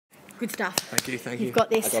Good stuff. Thank you, thank you. You've got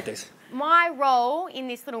this. I got this. My role in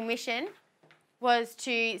this little mission was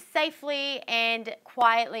to safely and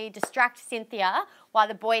quietly distract Cynthia while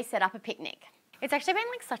the boys set up a picnic. It's actually been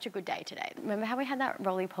like such a good day today. Remember how we had that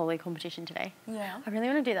roly-poly competition today? Yeah. I really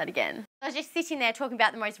want to do that again. I was just sitting there talking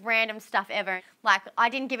about the most random stuff ever. Like, I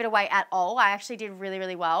didn't give it away at all. I actually did really,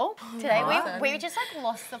 really well. Today, we just like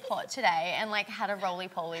lost the plot today and like had a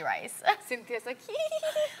roly-poly race. Cynthia's like,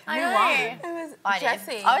 I know. It was I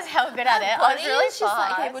Jessie. did. I was hell good at it. I was really She's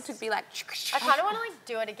like fast. able to be like. I kind of want to like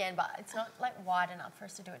do it again, but it's not like wide enough for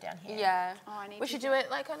us to do it down here. Yeah. Oh, I need we to should do do it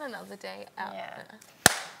like on another day out. Yeah.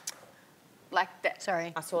 Like that.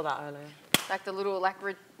 Sorry. I saw that earlier. Like the little like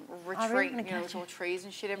retreat, gonna you know, catch with all trees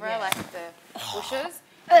and shit everywhere, Yeah. like the bushes.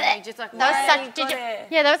 And you just like That was such,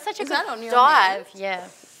 yeah, that was such a that on good your dive. Yeah,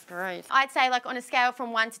 gross. I'd say like on a scale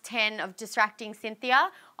from 1 to 10 of distracting Cynthia,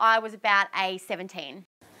 I was about a 17.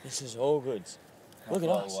 This is all good. Look at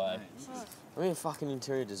us. way. I'm a fucking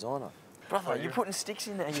interior designer. Brother, you're putting sticks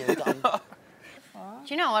in there, you dumb.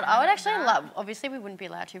 Do you know what? I would actually love, obviously we wouldn't be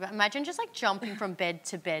allowed to, but imagine just like jumping from bed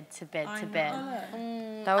to bed to bed to bed.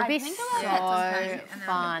 That would be so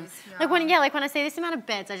fun. Like when I see this amount of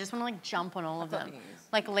beds, I just want to like jump on all of them.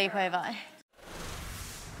 Like leap over.